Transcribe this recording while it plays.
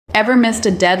Ever missed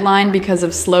a deadline because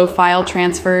of slow file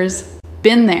transfers?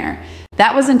 Been there.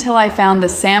 That was until I found the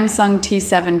Samsung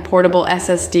T7 portable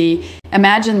SSD.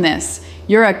 Imagine this.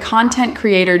 You're a content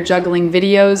creator juggling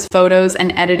videos, photos,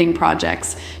 and editing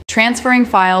projects. Transferring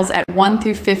files at 1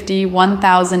 through 50,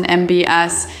 1000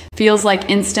 MBs feels like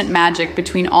instant magic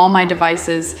between all my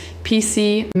devices,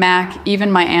 PC, Mac, even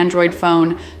my Android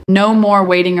phone. No more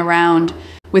waiting around.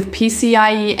 With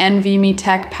PCIe NVMe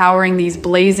tech powering these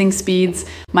blazing speeds,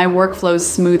 my workflow's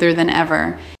smoother than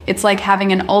ever. It's like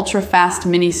having an ultra-fast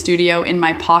mini studio in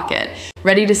my pocket.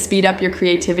 Ready to speed up your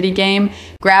creativity game?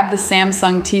 Grab the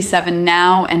Samsung T7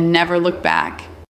 now and never look back.